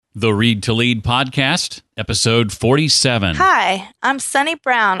The Read to Lead podcast, episode 47. Hi, I'm Sunny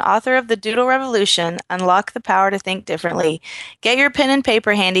Brown, author of The Doodle Revolution, Unlock the Power to Think Differently. Get your pen and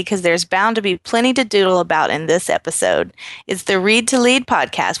paper handy because there's bound to be plenty to doodle about in this episode. It's the Read to Lead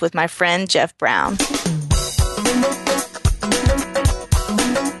podcast with my friend Jeff Brown.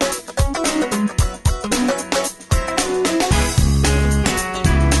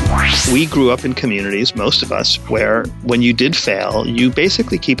 We grew up in communities, most of us, where when you did fail, you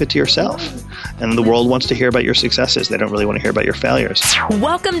basically keep it to yourself. And the world wants to hear about your successes. They don't really want to hear about your failures.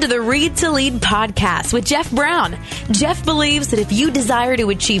 Welcome to the Read to Lead podcast with Jeff Brown. Jeff believes that if you desire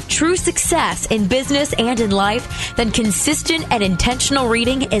to achieve true success in business and in life, then consistent and intentional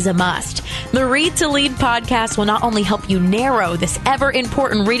reading is a must. The Read to Lead podcast will not only help you narrow this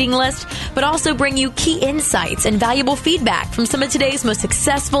ever-important reading list, but also bring you key insights and valuable feedback from some of today's most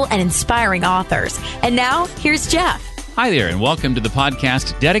successful and inspiring authors. And now, here's Jeff. Hi there, and welcome to the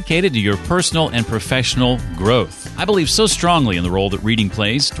podcast dedicated to your personal and professional growth. I believe so strongly in the role that reading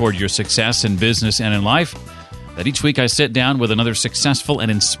plays toward your success in business and in life that each week I sit down with another successful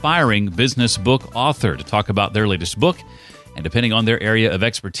and inspiring business book author to talk about their latest book, and depending on their area of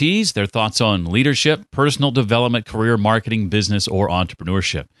expertise, their thoughts on leadership, personal development, career marketing, business, or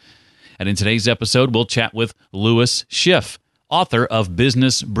entrepreneurship. And in today's episode, we'll chat with Schiff, author of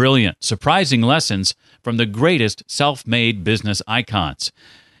Business Brilliant, Surprising Lessons from the Greatest Self-Made Business Icons.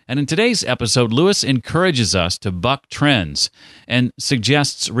 And in today's episode, Lewis encourages us to buck trends and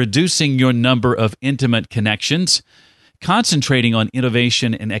suggests reducing your number of intimate connections, concentrating on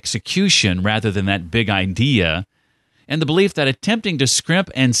innovation and execution rather than that big idea, and the belief that attempting to scrimp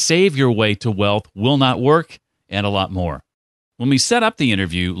and save your way to wealth will not work, and a lot more. When we set up the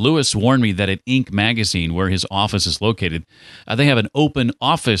interview, Lewis warned me that at Inc. magazine, where his office is located, they have an open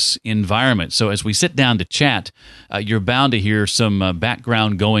office environment. So as we sit down to chat, you're bound to hear some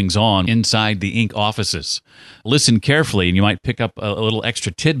background goings-on inside the Inc. offices. Listen carefully, and you might pick up a little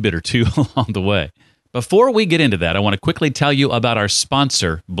extra tidbit or two along the way. Before we get into that, I want to quickly tell you about our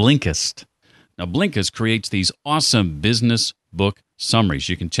sponsor, Blinkist. Now, Blinkist creates these awesome business book summaries.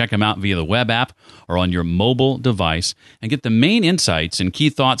 You can check them out via the web app or on your mobile device and get the main insights and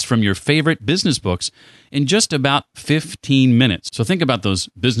key thoughts from your favorite business books in just about 15 minutes. So think about those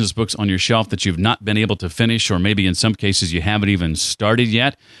business books on your shelf that you've not been able to finish, or maybe in some cases you haven't even started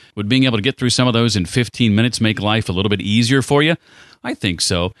yet. Would being able to get through some of those in 15 minutes make life a little bit easier for you? I think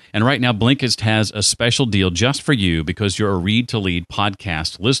so. And right now, Blinkist has a special deal just for you because you're a Read to Lead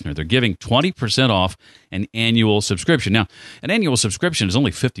podcast listener. They're giving 20% off an annual subscription. Now, an annual subscription is only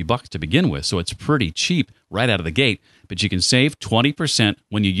 $50 to begin with, so it's pretty cheap right out of the gate. But you can save 20%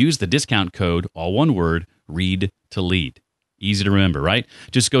 when you use the discount code, all one word, Read to Lead. Easy to remember, right?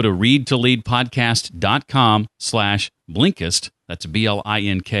 Just go to readtoleadpodcast.com/Blinkist. That's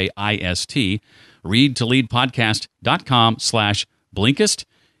Blinkist. readtoleadpodcast.com/Blinkist.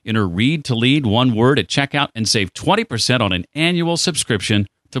 Enter Read to Lead, one word, at checkout and save 20% on an annual subscription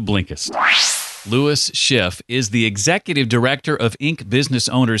to Blinkist. Schiff is the executive director of Inc. Business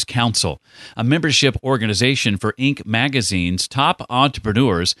Owners Council, a membership organization for Inc. magazine's top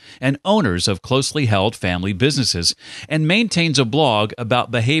entrepreneurs and owners of closely held family businesses, and maintains a blog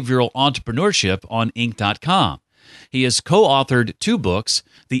about behavioral entrepreneurship on Inc.com. He has co-authored 2 books,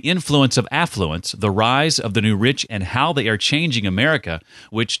 The Influence of Affluence, The Rise of the New Rich and How They Are Changing America,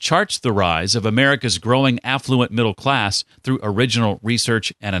 which charts the rise of America's growing affluent middle class through original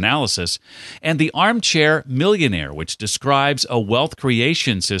research and analysis, and The Armchair Millionaire, which describes a wealth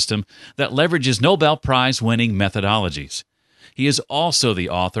creation system that leverages Nobel Prize-winning methodologies. He is also the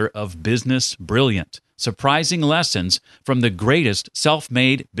author of Business Brilliant, Surprising Lessons from the Greatest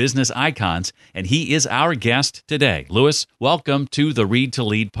Self-Made Business Icons, and he is our guest today. Lewis, welcome to the Read to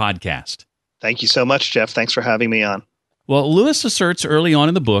Lead podcast. Thank you so much, Jeff. Thanks for having me on. Well, Lewis asserts early on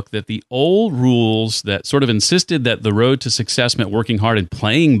in the book that the old rules that sort of insisted that the road to success meant working hard and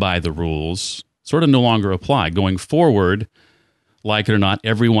playing by the rules sort of no longer apply. Going forward, like it or not,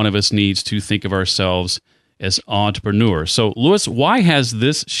 every one of us needs to think of ourselves as entrepreneurs. So, Lewis, why has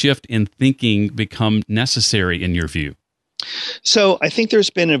this shift in thinking become necessary in your view? So I think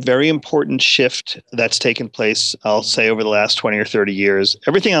there's been a very important shift that's taken place, I'll say, over the last 20 or 30 years.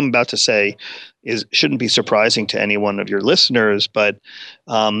 Everything I'm about to say shouldn't be surprising to any one of your listeners, but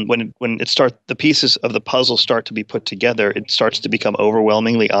when the pieces of the puzzle start to be put together, it starts to become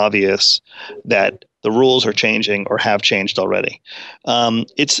overwhelmingly obvious that the rules are changing or have changed already.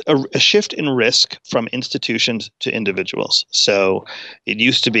 It's a shift in risk from institutions to individuals. So it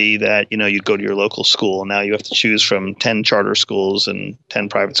used to be that, you'd go to your local school. Now you have to choose from 10 charter schools and 10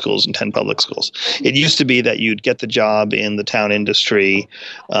 private schools and 10 public schools. It used to be that you'd get the job in the town industry,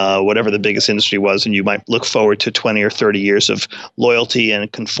 whatever the biggest industry was, and you might look forward to 20 or 30 years of loyalty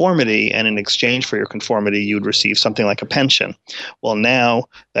and conformity, and in exchange for your conformity, you'd receive something like a pension. Well, now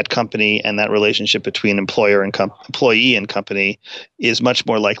that company and that relationship between employer and employee and company is much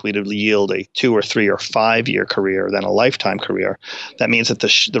more likely to yield a 2 or 3 or 5 year career than a lifetime career. That means that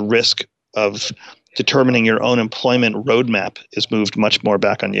the risk of determining your own employment roadmap is moved much more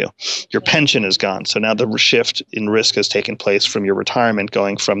back on you. Your pension is gone. So now the shift in risk has taken place from your retirement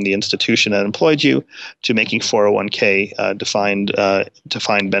going from the institution that employed you to making 401k defined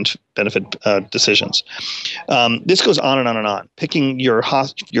benefit decisions. This goes on and on and on. Picking your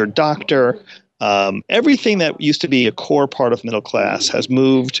doctor, everything that used to be a core part of middle class has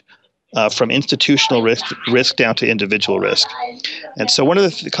moved from institutional risk down to individual risk. And so one of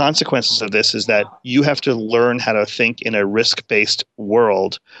the consequences of this is that you have to learn how to think in a risk-based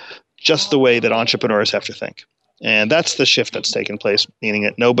world just the way that entrepreneurs have to think. And that's the shift that's taken place, meaning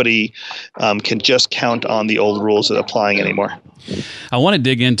that nobody can just count on the old rules applying anymore. I want to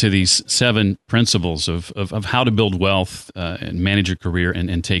dig into these 7 principles of how to build wealth and manage your career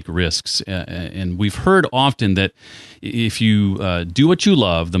and take risks. And we've heard often that if you do what you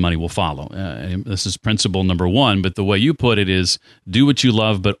love, the money will follow. This is principle number 1, but the way you put it is do what you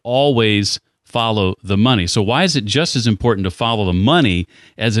love, but always follow the money. So why is it just as important to follow the money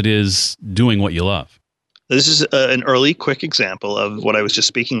as it is doing what you love? This is an early, quick example of what I was just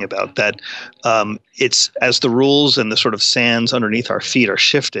speaking about, that it's as the rules and the sort of sands underneath our feet are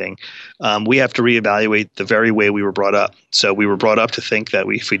shifting, we have to reevaluate the very way we were brought up. So we were brought up to think that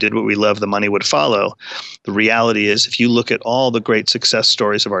if we did what we love, the money would follow. The reality is, if you look at all the great success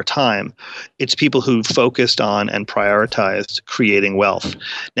stories of our time, it's people who focused on and prioritized creating wealth.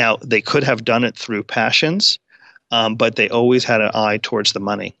 Now, they could have done it through passions, but they always had an eye towards the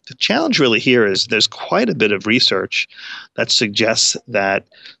money. The challenge really here is there's quite a bit of research that suggests that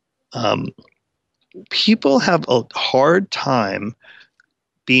people have a hard time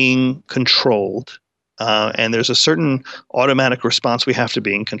being controlled, and there's a certain automatic response we have to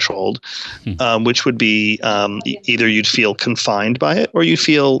being controlled, which would be either you'd feel confined by it or you'd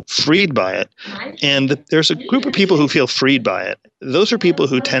feel freed by it. And there's a group of people who feel freed by it. Those are people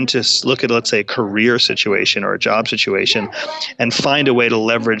who tend to look at, let's say, a career situation or a job situation and find a way to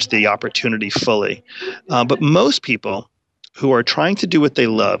leverage the opportunity fully. But most people who are trying to do what they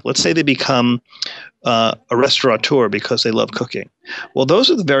love, let's say they become a restaurateur because they love cooking. Well, those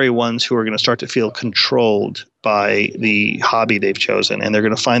are the very ones who are going to start to feel controlled by the hobby they've chosen. And they're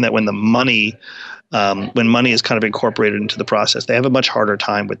going to find that when money is kind of incorporated into the process, they have a much harder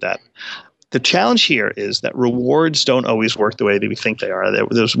time with that. The challenge here is that rewards don't always work the way that we think they are.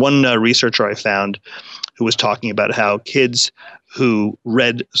 There's one researcher I found who was talking about how kids who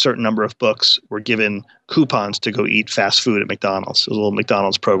read a certain number of books were given coupons to go eat fast food at McDonald's. It was a little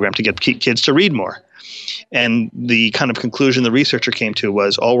McDonald's program to get kids to read more. And the kind of conclusion the researcher came to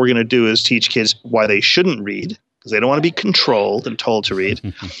was, all we're going to do is teach kids why they shouldn't read, because they don't want to be controlled and told to read,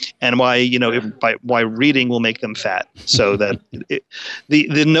 and why reading will make them fat. So that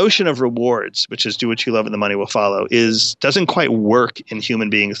the notion of rewards, which is do what you love and the money will follow, doesn't quite work in human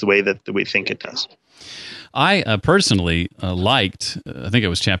beings the way that we think it does. I personally liked, I think it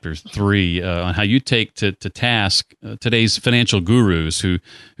was chapter 3, on how you take to task today's financial gurus who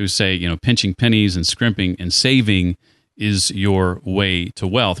say, pinching pennies and scrimping and saving is your way to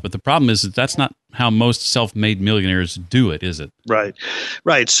wealth. But the problem is that's not how most self-made millionaires do it, is it?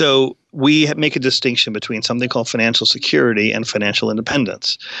 Right. So we make a distinction between something called financial security and financial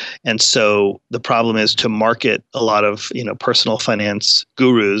independence. And so the problem is, to market a lot of, personal finance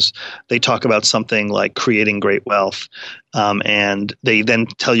gurus, they talk about something like creating great wealth. And they then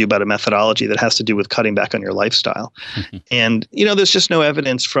tell you about a methodology that has to do with cutting back on your lifestyle. And, there's just no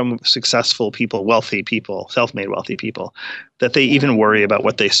evidence from successful people, wealthy people, self-made wealthy people, that they even worry about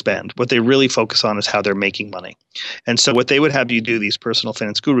what they spend. What they really focus on is how they're making money. And so what they would have you do, these personal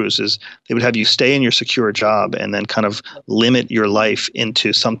finance gurus, is they would have you stay in your secure job and then kind of limit your life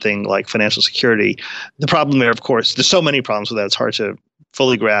into something like financial security. The problem there, of course, there's so many problems with that, it's hard to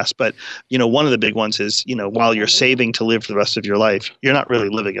fully grasp. But, one of the big ones is, while you're saving to live for the rest of your life, you're not really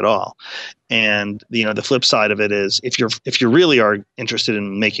living at all. And, the flip side of it is, if you really are interested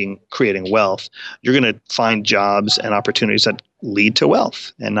in creating wealth, you're going to find jobs and opportunities that lead to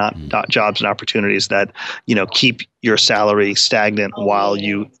wealth, and not jobs and opportunities that, keep your salary stagnant while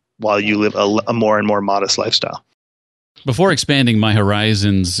you while you live a more and more modest lifestyle. Before expanding my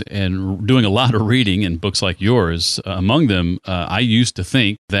horizons and doing a lot of reading in books like yours, among them, I used to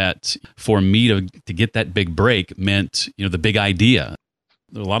think that for me to get that big break meant, the big idea.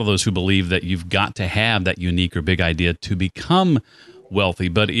 There are a lot of those who believe that you've got to have that unique or big idea to become wealthy,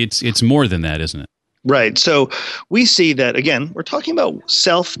 but it's more than that, isn't it? Right. So we see that, again, we're talking about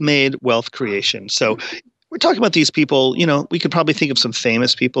self-made wealth creation. So we're talking about these people, we could probably think of some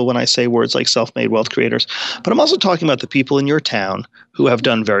famous people when I say words like self-made wealth creators, but I'm also talking about the people in your town who have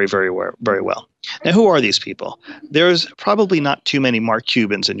done very, very well, very well. Now, who are these people? There's probably not too many Mark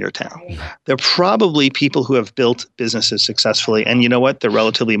Cubans in your town. They're probably people who have built businesses successfully, and you know what? They're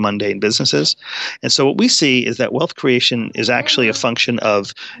relatively mundane businesses. And so what we see is that wealth creation is actually a function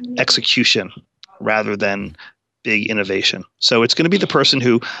of execution rather than big innovation. So it's going to be the person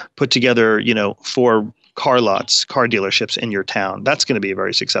who put together, 4 car dealerships in your town. That's going to be a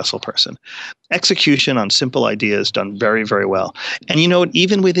very successful person. Execution on simple ideas done very, very well. And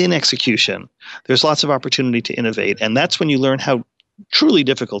even within execution, there's lots of opportunity to innovate. And that's when you learn how truly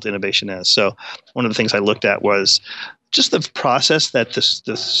difficult innovation is. So one of the things I looked at was just the process that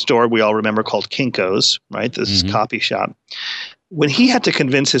the store we all remember called Kinko's, right? This copy shop. When he had to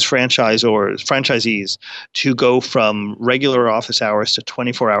convince his franchisees to go from regular office hours to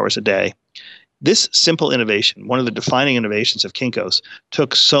 24 hours a day, this simple innovation, one of the defining innovations of Kinko's,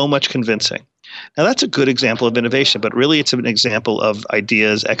 took so much convincing. Now, that's a good example of innovation, but really it's an example of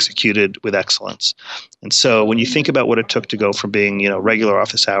ideas executed with excellence. And so when you think about what it took to go from being, regular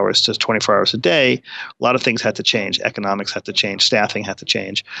office hours to 24 hours a day, a lot of things had to change. Economics had to change. Staffing had to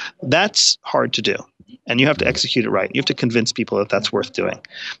change. That's hard to do. And you have to execute it right. You have to convince people that that's worth doing.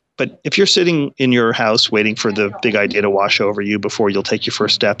 But if you're sitting in your house waiting for the big idea to wash over you before you'll take your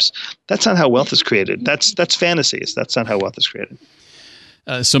first steps, that's not how wealth is created. That's fantasies. That's not how wealth is created.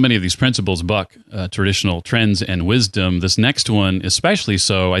 So many of these principles buck traditional trends and wisdom. This next one, especially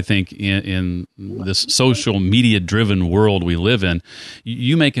so, I think, in this social media-driven world we live in,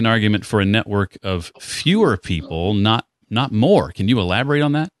 you make an argument for a network of fewer people, not more. Can you elaborate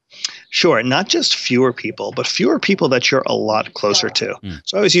on that? Sure. Not just fewer people, but fewer people that you're a lot closer to.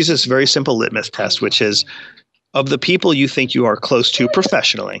 So I always use this very simple litmus test, which is of the people you think you are close to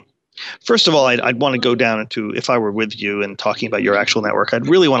professionally. First of all, I'd want to go down into, if I were with you and talking about your actual network, I'd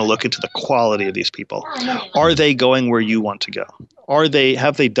really want to look into the quality of these people. Are they going where you want to go?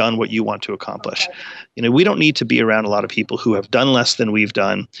 Have they done what you want to accomplish? We don't need to be around a lot of people who have done less than we've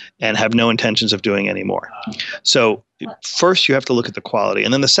done and have no intentions of doing any more. So first, you have to look at the quality.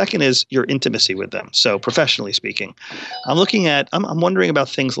 And then the second is your intimacy with them. So professionally speaking, I'm wondering about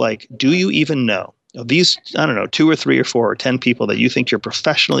things like, do you even know? These, 2 or 3 or 4 or 10 people that you think you're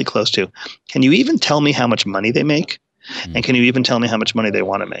professionally close to, can you even tell me how much money they make? And can you even tell me how much money they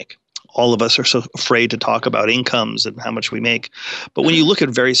want to make? All of us are so afraid to talk about incomes and how much we make. But when you look at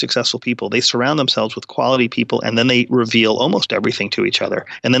very successful people, they surround themselves with quality people, and then they reveal almost everything to each other.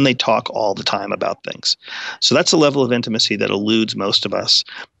 And then they talk all the time about things. So that's a level of intimacy that eludes most of us.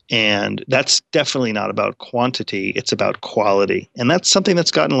 And that's definitely not about quantity. It's about quality. And that's something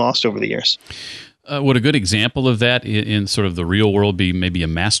that's gotten lost over the years. Would a good example of that in sort of the real world be maybe a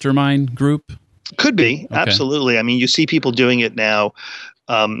mastermind group? Could be. Okay. Absolutely. I mean, you see people doing it now,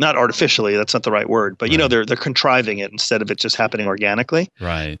 not artificially, that's not the right word, but, right. They're contriving it instead of it just happening organically.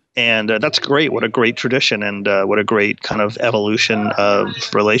 Right. And that's great. What a great tradition and what a great kind of evolution of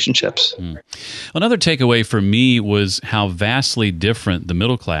relationships. Another takeaway for me was how vastly different the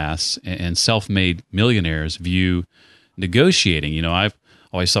middle class and self-made millionaires view negotiating. I've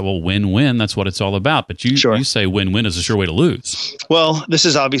always thought, well, win-win, that's what it's all about. But you say win-win is a sure way to lose. Well, this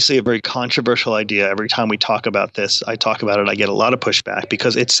is obviously a very controversial idea. Every time we talk about this, I get a lot of pushback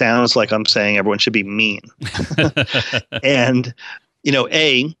because it sounds like I'm saying everyone should be mean. And,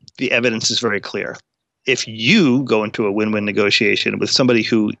 the evidence is very clear. If you go into a win-win negotiation with somebody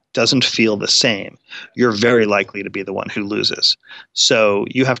who doesn't feel the same, you're very likely to be the one who loses. So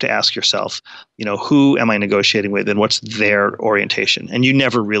you have to ask yourself, who am I negotiating with and what's their orientation? And you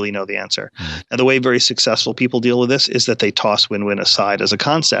never really know the answer. Now, the way very successful people deal with this is that they toss win-win aside as a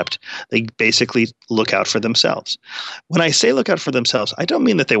concept. They basically look out for themselves. When I say look out for themselves, I don't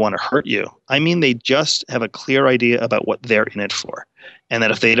mean that they want to hurt you. I mean they just have a clear idea about what they're in it for. And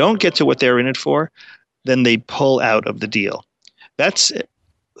that if they don't get to what they're in it for, then they pull out of the deal. That's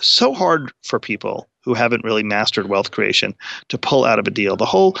so hard for people who haven't really mastered wealth creation to pull out of a deal.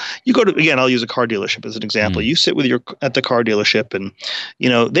 You go to, again, I'll use a car dealership as an example. You sit at the car dealership and,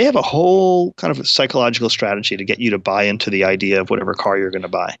 they have a whole kind of psychological strategy to get you to buy into the idea of whatever car you're going to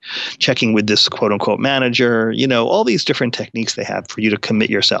buy. Checking with this quote unquote manager, all these different techniques they have for you to commit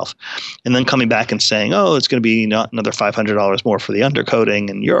yourself. And then coming back and saying, oh, it's going to be another $500 more for the undercoating,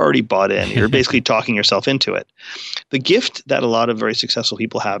 and you're already bought in. You're basically talking yourself into it. The gift that a lot of very successful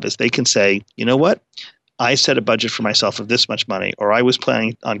people have is they can say, you know what? I set a budget for myself of this much money, or I was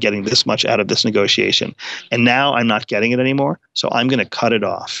planning on getting this much out of this negotiation, and now I'm not getting it anymore, so I'm going to cut it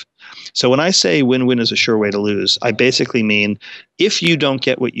off. So when I say win-win is a sure way to lose, I basically mean if you don't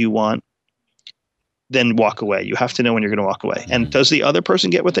get what you want, then walk away. You have to know when you're going to walk away. And does the other person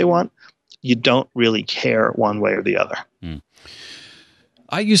get what they want? You don't really care one way or the other.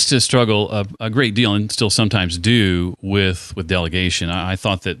 I used to struggle a great deal, and still sometimes do, with delegation. I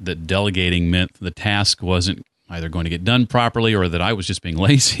thought that delegating meant the task wasn't either going to get done properly or that I was just being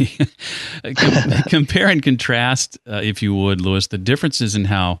lazy. Compare and contrast, if you would, Louis, the differences in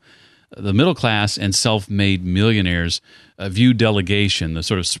how the middle class and self-made millionaires view delegation, the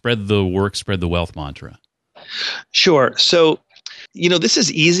sort of spread the work, spread the wealth mantra. Sure. So, this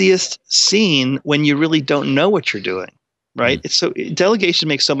is easiest seen when you really don't know what you're doing. Right. Delegation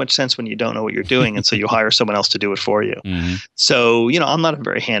makes so much sense when you don't know what you're doing. And so you hire someone else to do it for you. So, I'm not a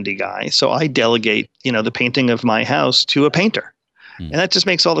very handy guy. So I delegate, the painting of my house to a painter. And that just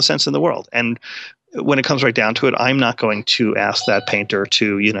makes all the sense in the world. And when it comes right down to it, I'm not going to ask that painter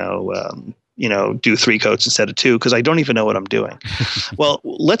to, do 3 coats instead of 2, because I don't even know what I'm doing. Well,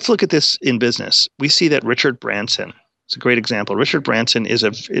 let's look at this in business. We see that Richard Branson, it's a great example. Richard Branson has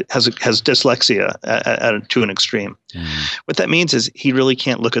dyslexia to an extreme. What that means is he really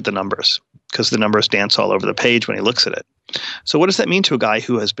can't look at the numbers because the numbers dance all over the page when he looks at it. So what does that mean to a guy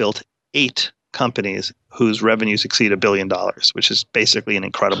who has built 8 companies whose revenues exceed $1 billion, which is basically an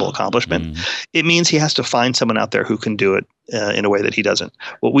incredible accomplishment? It means he has to find someone out there who can do it in a way that he doesn't.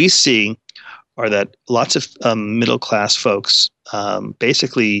 What we see are that lots of middle-class folks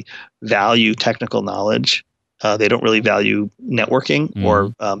basically value technical knowledge. They don't really value networking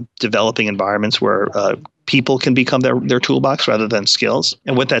or developing environments where people can become their toolbox rather than skills.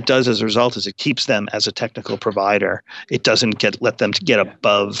 And what that does as a result is it keeps them as a technical provider. It doesn't let them get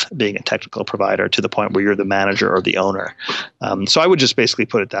above being a technical provider to the point where you're the manager or the owner. So I would just basically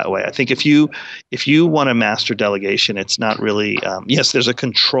put it that way. I think if you want to master delegation, it's not really, yes, there's a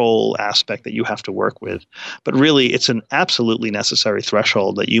control aspect that you have to work with, but really it's an absolutely necessary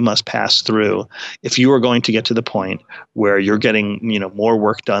threshold that you must pass through if you are going to get to the point where you're getting, more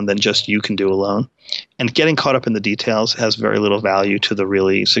work done than just you can do alone. And getting caught up in the details has very little value to the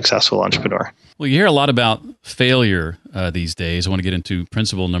really successful entrepreneur. Well, you hear a lot about failure these days. I want to get into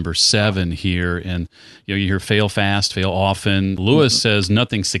principle number 7 here. And you hear fail fast, fail often. Louis says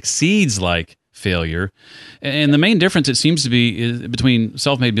nothing succeeds like failure. And the main difference, it seems to be, is between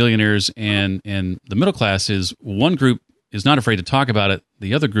self-made millionaires and the middle class is one group is not afraid to talk about it.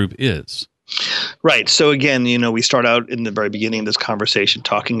 The other group is. Right. So again, we start out in the very beginning of this conversation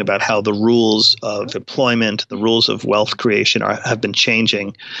talking about how the rules of employment, the rules of wealth creation have been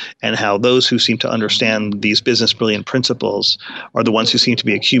changing, and how those who seem to understand these business brilliant principles are the ones who seem to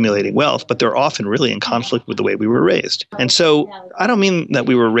be accumulating wealth, but they're often really in conflict with the way we were raised. And so I don't mean that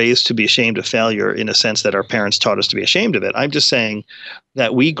we were raised to be ashamed of failure in a sense that our parents taught us to be ashamed of it. I'm just saying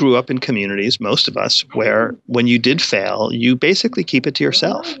that we grew up in communities, most of us, where when you did fail, you basically keep it to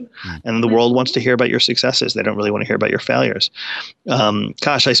yourself. And the world wants to hear about your successes. They don't really want to hear about your failures.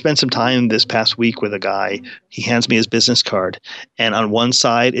 I spent some time this past week with a guy. He hands me his business card, and on one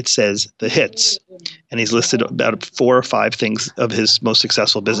side it says the hits, and he's listed about 4 or 5 things of his most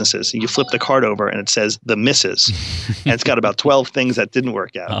successful businesses. And you flip the card over and it says the misses, and it's got about 12 things that didn't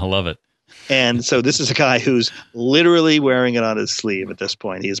work out. I love it. And so this is a guy who's literally wearing it on his sleeve at this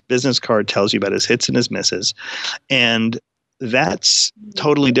point. His business card tells you about his hits and his misses. And that's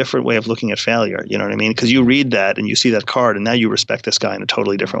totally different way of looking at failure. You know what I mean? Because you read that and you see that card, and now you respect this guy in a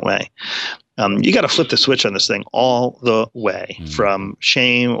totally different way. You got to flip the switch on this thing all the way, from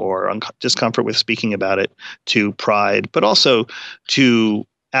shame or discomfort with speaking about it to pride, but also to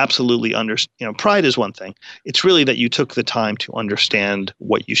absolutely pride is one thing. It's really that you took the time to understand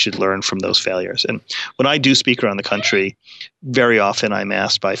what you should learn from those failures. And when I do speak around the country, very often I'm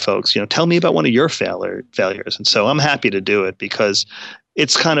asked by folks, tell me about one of your failures. And so I'm happy to do it because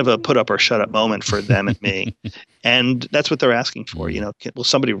it's kind of a put up or shut up moment for them and me. And that's what they're asking for. Will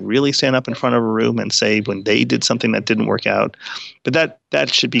somebody really stand up in front of a room and say when they did something that didn't work out? But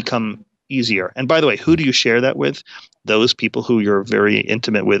that should become easier. And by the way, who do you share that with? Those people who you're very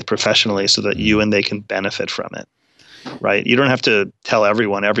intimate with professionally, so that you and they can benefit from it. Right? You don't have to tell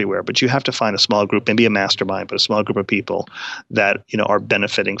everyone everywhere, but you have to find a small group, maybe a mastermind, but a small group of people that, are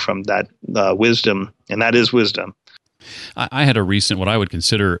benefiting from that wisdom, and that is wisdom. I had a recent, what I would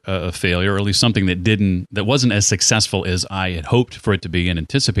consider a failure, or at least something that wasn't as successful as I had hoped for it to be and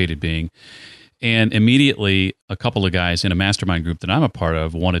anticipated being. And immediately, a couple of guys in a mastermind group that I'm a part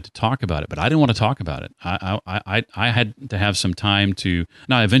of wanted to talk about it, but I didn't want to talk about it. I had to have some time to.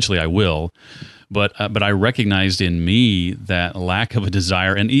 Now, eventually, I will, but I recognized in me that lack of a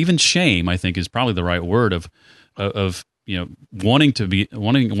desire, and even shame, I think, is probably the right word of wanting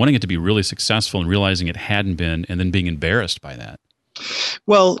it to be really successful and realizing it hadn't been, and then being embarrassed by that.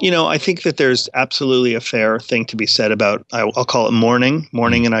 Well, I think that there's absolutely a fair thing to be said about, I'll call it mourning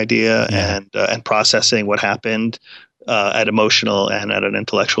an idea, and processing what happened at emotional and at an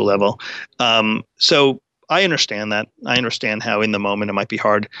intellectual level. So I understand that. I understand how in the moment it might be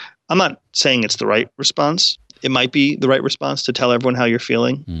hard. I'm not saying it's the right response. It might be the right response to tell everyone how you're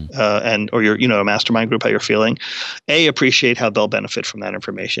feeling, or your, a mastermind group how you're feeling. A, appreciate how they'll benefit from that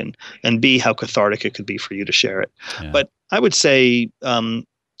information, and B, how cathartic it could be for you to share it. Yeah. But I would say,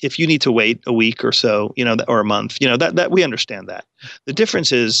 if you need to wait a week or so, or a month, that we understand that. The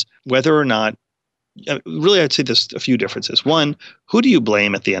difference is whether or not. Really, I'd say there's a few differences. One, who do you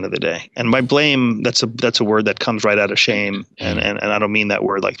blame at the end of the day? And by blame, that's a word that comes right out of shame, and I don't mean that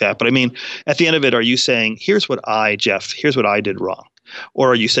word like that. But I mean, at the end of it, are you saying, here's what here's what I did wrong?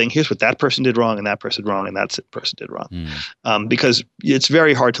 Or are you saying, here's what that person did wrong, and that person wrong, and that person did wrong? Because it's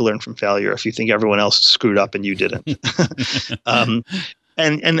very hard to learn from failure if you think everyone else screwed up and you didn't. And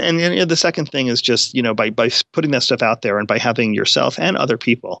the second thing is just, by putting that stuff out there, and by having yourself and other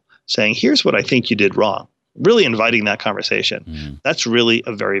people saying, here's what I think you did wrong, really inviting that conversation. That's really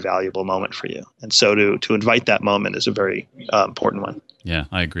a very valuable moment for you. And so to invite that moment is a very important one. Yeah,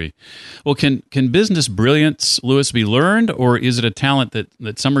 I agree. Well, can business brilliance, Louis, be learned, or is it a talent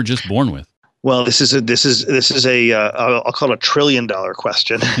that some are just born with? Well, this is a I'll call it $1 trillion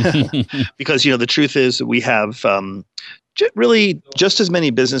question, because the truth is we have really just as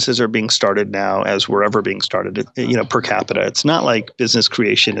many businesses are being started now as were ever being started, per capita. It's not like business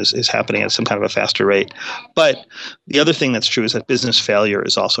creation is happening at some kind of a faster rate. But the other thing that's true is that business failure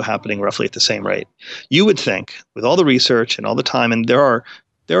is also happening roughly at the same rate. You would think, with all the research and all the time, and there are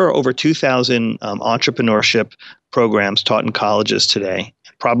over 2,000 entrepreneurship programs taught in colleges today.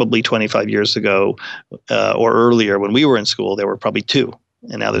 Probably 25 years ago or earlier, when we were in school, there were probably 2.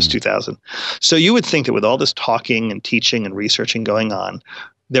 And now there's 2,000. So you would think that with all this talking and teaching and researching going on,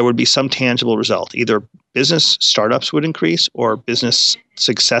 there would be some tangible result. Either business startups would increase or business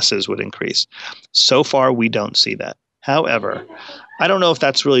successes would increase. So far, we don't see that. However, I don't know if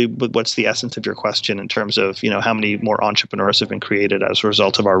that's really what's the essence of your question in terms of, how many more entrepreneurs have been created as a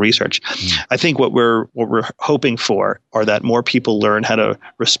result of our research. I think what we're hoping for are that more people learn how to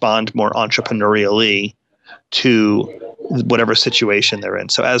respond more entrepreneurially to whatever situation they're in.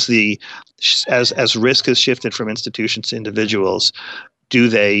 So as risk has shifted from institutions to individuals, do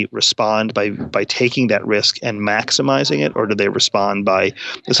they respond by taking that risk and maximizing it, or do they respond by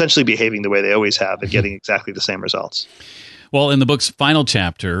essentially behaving the way they always have and getting exactly the same results? Well, in the book's final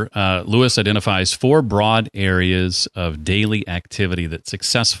chapter, Louis identifies 4 broad areas of daily activity that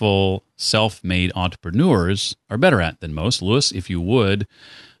successful self-made entrepreneurs are better at than most. Louis, if you would,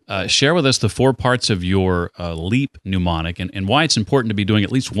 share with us the 4 parts of your LEAP mnemonic and why it's important to be doing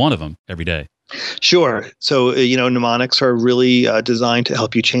at least one of them every day. Sure. So, mnemonics are really designed to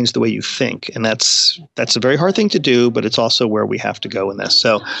help you change the way you think. And that's a very hard thing to do, but it's also where we have to go in this.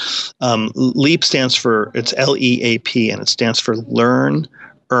 So LEAP stands for, it's LEAP, and it stands for learn,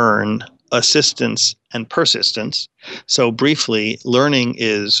 earn, assistance, and persistence. So briefly, learning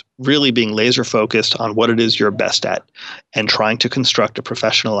is really being laser focused on what it is you're best at and trying to construct a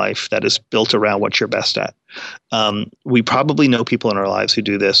professional life that is built around what you're best at. We probably know people in our lives who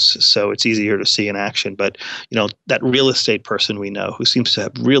do this, so it's easier to see in action. But that real estate person we know who seems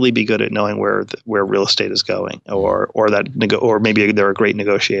to really be good at knowing where real estate is going, or maybe they're a great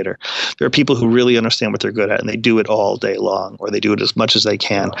negotiator. There are people who really understand what they're good at, and they do it all day long, or they do it as much as they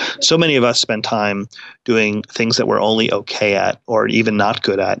can. So many of us spend time doing things that we're only okay at, or even not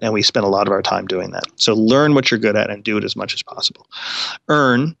good at, and we spend a lot of our time doing that. So learn what you're good at and do it as much as possible.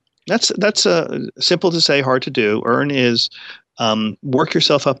 Earn. That's simple to say, hard to do. Earn is work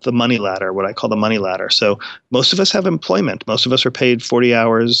yourself up the money ladder, what I call the money ladder. So most of us have employment. Most of us are paid 40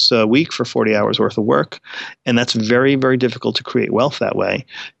 hours a week for 40 hours worth of work. And that's very, very difficult to create wealth that way.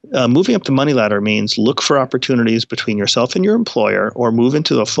 Moving up the money ladder means look for opportunities between yourself and your employer, or move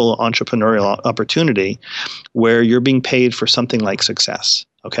into a full entrepreneurial opportunity where you're being paid for something like success.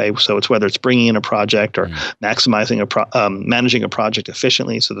 Okay, so it's whether it's bringing in a project or maximizing managing a project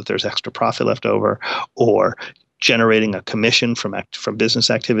efficiently so that there's extra profit left over, or generating a commission from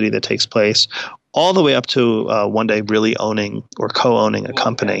business activity that takes place, all the way up to one day really owning or co-owning a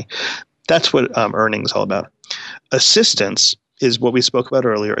company. That's what earning is all about. Assistance is what we spoke about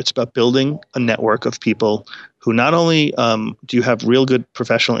earlier. It's about building a network of people who not only do you have real good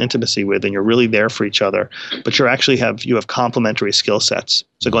professional intimacy with, and you're really there for each other, but you have complementary skill sets.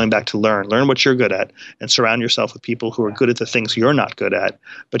 So going back to learn what you're good at, and surround yourself with people who are good at the things you're not good at,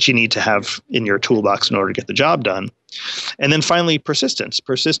 but you need to have in your toolbox in order to get the job done. And then finally, persistence.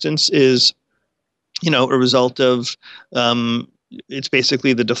 Persistence is, a result of it's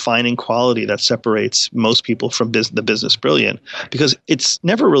basically the defining quality that separates most people from the business brilliant, because it's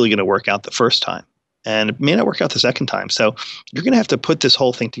never really going to work out the first time, and it may not work out the second time. So you're going to have to put this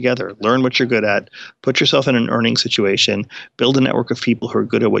whole thing together, learn what you're good at, put yourself in an earning situation, build a network of people who are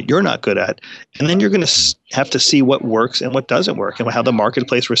good at what you're not good at, and then you're going to have to see what works and what doesn't work and how the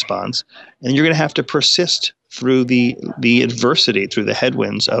marketplace responds. And you're going to have to persist through the adversity, through the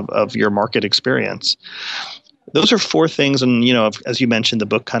headwinds of your market experience. Those are four things. And, as you mentioned, the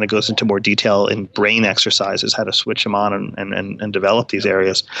book kind of goes into more detail in brain exercises, how to switch them on and develop these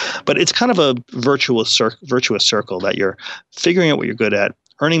areas. But it's kind of a virtuous circle that you're figuring out what you're good at,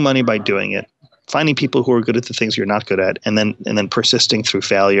 earning money by doing it, finding people who are good at the things you're not good at, and then persisting through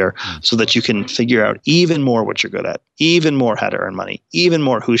failure so that you can figure out even more what you're good at, even more how to earn money, even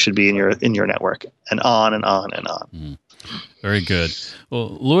more who should be in your network, and on and on and on. Mm. Very good.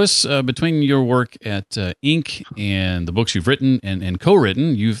 Well, Louis, between your work at Inc. and the books you've written and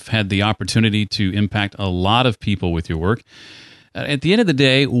co-written, you've had the opportunity to impact a lot of people with your work. At the end of the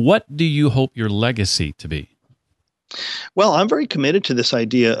day, what do you hope your legacy to be? Well, I'm very committed to this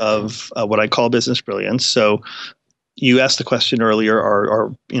idea of what I call business brilliance. So you asked the question earlier,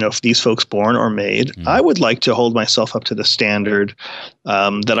 are if these folks born or made? Mm-hmm. I would like to hold myself up to the standard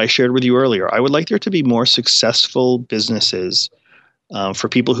that I shared with you earlier. I would like there to be more successful businesses for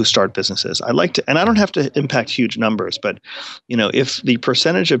people who start businesses. I'd like to, and I don't have to impact huge numbers, but if the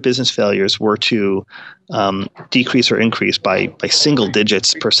percentage of business failures were to decrease or increase by single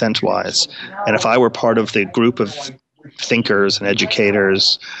digits percent-wise, and if I were part of the group of thinkers and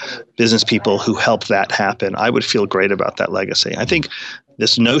educators, business people who help that happen, I would feel great about that legacy. I think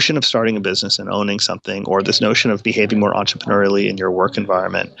this notion of starting a business and owning something, or this notion of behaving more entrepreneurially in your work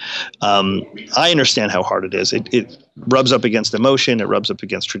environment, I understand how hard it is. It rubs up against emotion. It rubs up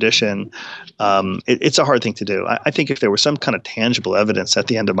against tradition. It's a hard thing to do. I think if there was some kind of tangible evidence at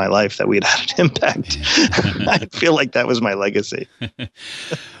the end of my life that we had had an impact, I feel like that was my legacy.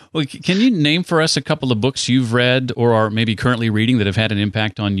 Well, can you name for us a couple of books you've read or are maybe currently reading that have had an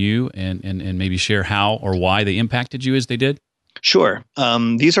impact on you, and maybe share how or why they impacted you as they did? Sure.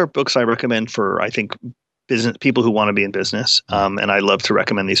 These are books I recommend for, I think, business people who want to be in business, and I love to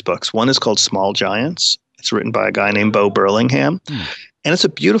recommend these books. One is called Small Giants. It's written by a guy named Bo Burlingham, and it's a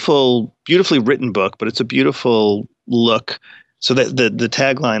beautifully written book, but it's a beautiful look. So that the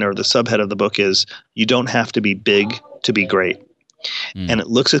tagline or the subhead of the book is, "You don't have to be big to be great." And it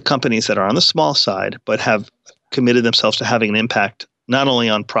looks at companies that are on the small side, but have committed themselves to having an impact not only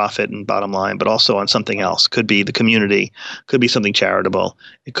on profit and bottom line, but also on something else. Could be the community, could be something charitable.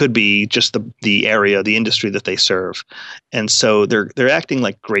 It could be just the area, the industry that they serve. And so they're acting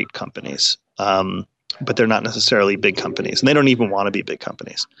like great companies, but they're not necessarily big companies, and they don't even want to be big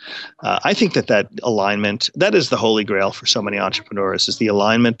companies. I think that alignment, that is the holy grail for so many entrepreneurs, is the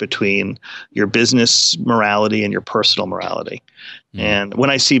alignment between your business morality and your personal morality. And when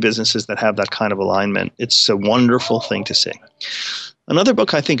I see businesses that have that kind of alignment, it's a wonderful thing to see. Another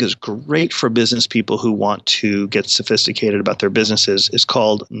book I think is great for business people who want to get sophisticated about their businesses is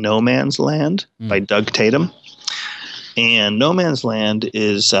called No Man's Land by Doug Tatum. And No Man's Land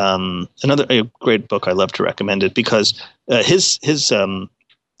is another great book. I love to recommend it because his subhead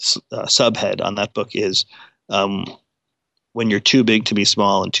on that book is when you're too big to be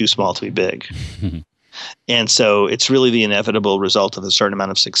small and too small to be big. And so it's really the inevitable result of a certain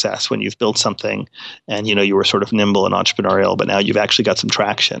amount of success when you've built something and, you were sort of nimble and entrepreneurial, but now you've actually got some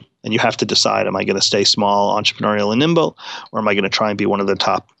traction and you have to decide, am I going to stay small, entrepreneurial and nimble, or am I going to try and be one of the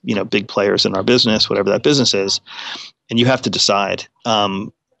top, big players in our business, whatever that business is? And you have to decide.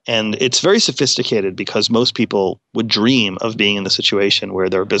 And it's very sophisticated because most people would dream of being in the situation where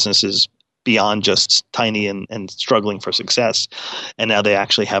their business is beyond just tiny and struggling for success. And now they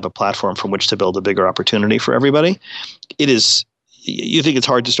actually have a platform from which to build a bigger opportunity for everybody. You think it's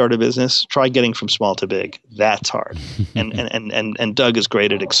hard to start a business? Try getting from small to big. That's hard. And Doug is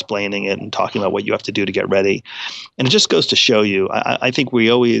great at explaining it and talking about what you have to do to get ready. And it just goes to show you, I think we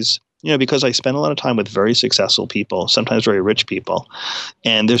always, because I spend a lot of time with very successful people, sometimes very rich people,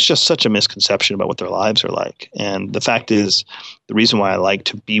 and there's just such a misconception about what their lives are like. And the fact is, the reason why I like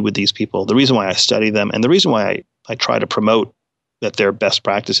to be with these people, the reason why I study them, and the reason why I try to promote that their best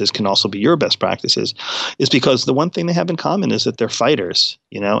practices can also be your best practices is because the one thing they have in common is that they're fighters,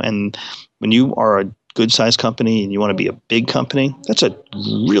 and when you are a good sized company and you want to be a big company, that's a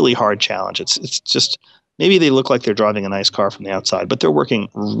really hard challenge. It's just, maybe they look like they're driving a nice car from the outside, but they're working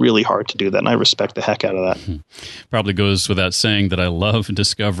really hard to do that, and I respect the heck out of that. Probably goes without saying that I love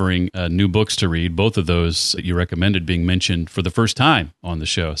discovering new books to read. Both of those that you recommended being mentioned for the first time on the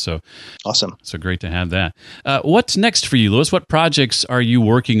show. So awesome. So great to have that. What's next for you, Louis? What projects are you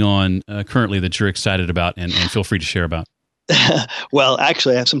working on currently that you're excited about and feel free to share about? Well,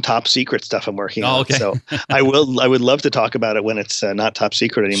 actually, I have some top secret stuff I'm working on. Okay. So I would love to talk about it when it's not top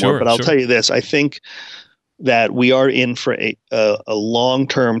secret anymore. But I'll tell you this. I think that we are in for a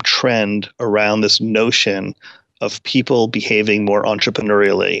long-term trend around this notion of people behaving more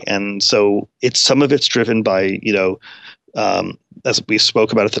entrepreneurially. And so some of it's driven by, as we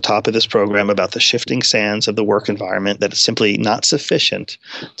spoke about at the top of this program, about the shifting sands of the work environment, that it's simply not sufficient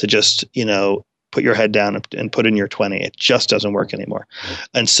to just, put your head down and put in your 20. It just doesn't work anymore.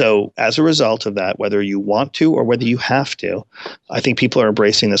 And so as a result of that, whether you want to or whether you have to, I think people are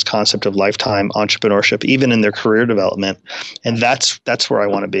embracing this concept of lifetime entrepreneurship, even in their career development. And that's where I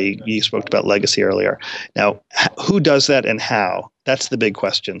want to be. You spoke about legacy earlier. Now, who does that and how? That's the big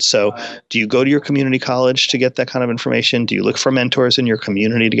question. So do you go to your community college to get that kind of information? Do you look for mentors in your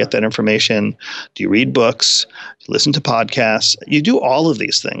community to get that information? Do you read books? Do you listen to podcasts? You do all of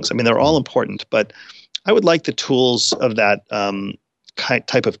these things. I mean, they're all important, but I would like the tools of that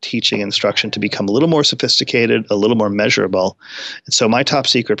type of teaching instruction to become a little more sophisticated, a little more measurable. And so my top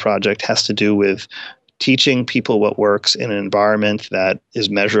secret project has to do with teaching people what works in an environment that is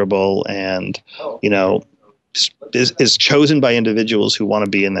measurable and, is chosen by individuals who want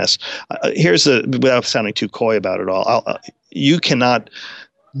to be in this. Without sounding too coy about it all, you cannot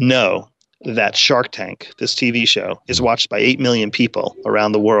know that Shark Tank, this TV show, is watched by 8 million people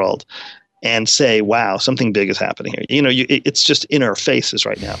around the world and say, wow, something big is happening here. It's just in our faces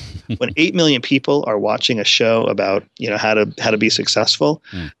right now. When 8 million people are watching a show about, how to be successful,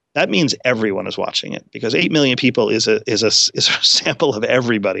 that means everyone is watching it, because 8 million people is a sample of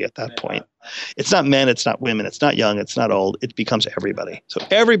everybody at that point. It's not men, it's not women, it's not young, it's not old. It becomes everybody. So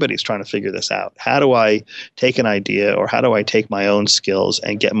everybody's trying to figure this out. How do I take an idea, or how do I take my own skills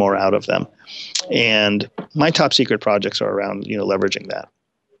and get more out of them? And my top secret projects are around, leveraging that.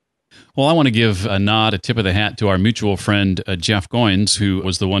 Well, I want to give a nod, a tip of the hat to our mutual friend, Jeff Goins, who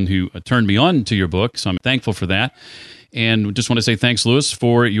was the one who turned me on to your book. So I'm thankful for that. And just want to say thanks, Louis,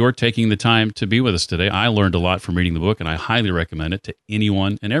 for your taking the time to be with us today. I learned a lot from reading the book, and I highly recommend it to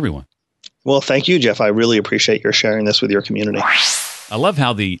anyone and everyone. Well, thank you, Jeff. I really appreciate your sharing this with your community. I love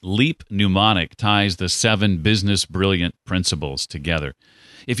how the LEAP mnemonic ties the 7 business brilliant principles together.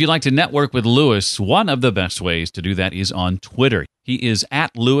 If you'd like to network with Louis, one of the best ways to do that is on Twitter. He is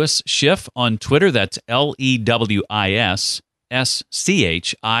at Louis Schiff on Twitter. That's LEWIS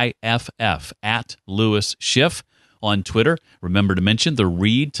SCHIFF, at Louis Schiff on Twitter. Remember to mention the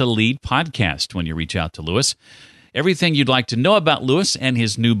Read to Lead podcast when you reach out to Louis. Everything you'd like to know about Louis and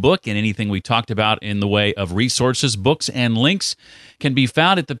his new book, and anything we talked about in the way of resources, books, and links, can be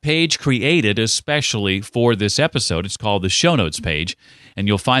found at the page created especially for this episode. It's called the Show Notes page, and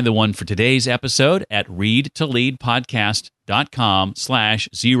you'll find the one for today's episode at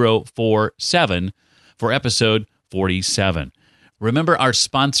readtoleadpodcast.com/047 for episode 47. Remember our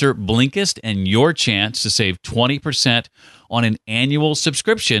sponsor, Blinkist, and your chance to save 20% on an annual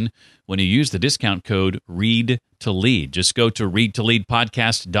subscription when you use the discount code READTOLEAD. Just go to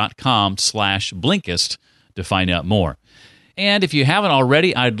readtoleadpodcast.com/Blinkist to find out more. And if you haven't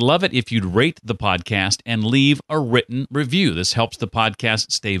already, I'd love it if you'd rate the podcast and leave a written review. This helps the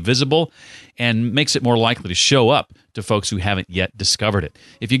podcast stay visible and makes it more likely to show up to folks who haven't yet discovered it.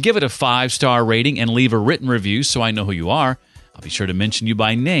 If you give it a 5-star rating and leave a written review so I know who you are, I'll be sure to mention you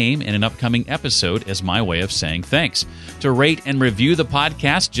by name in an upcoming episode as my way of saying thanks. To rate and review the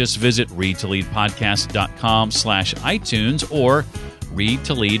podcast, just visit readtoleadpodcast.com/iTunes or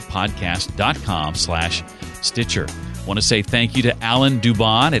readtoleadpodcast.com/Stitcher. I want to say thank you to Alan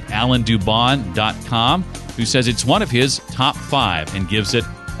Dubon at alandubon.com, who says it's one of his top 5 and gives it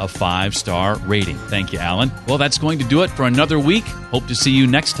a 5-star rating. Thank you, Alan. Well, that's going to do it for another week. Hope to see you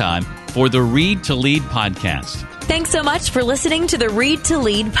next time for the Read to Lead podcast. Thanks so much for listening to the Read to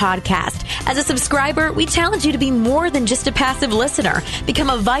Lead podcast. As a subscriber, we challenge you to be more than just a passive listener. Become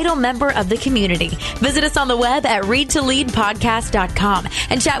a vital member of the community. Visit us on the web at readtoleadpodcast.com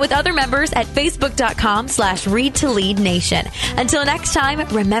and chat with other members at facebook.com/readtoleadnation. Until next time,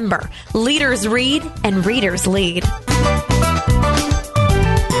 remember, leaders read and readers lead.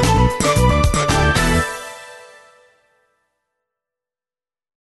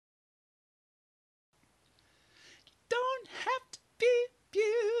 Don't have to be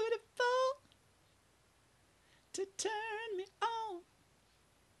beautiful to turn me on.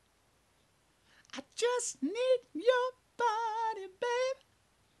 I just need your body, babe,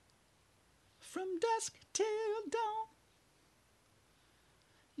 from dusk till dawn.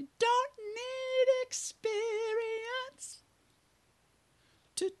 You don't need experience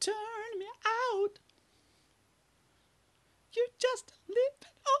to turn me out. You just leave it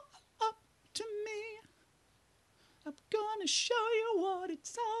all up to me. I'm gonna show you what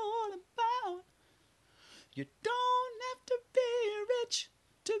it's all about. You don't have to be rich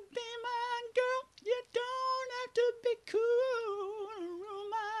to be my girl. You don't have to be cool to rule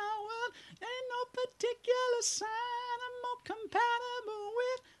my world. Ain't no particular sign I'm more compatible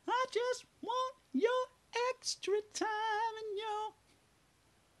with. I just want your extra time.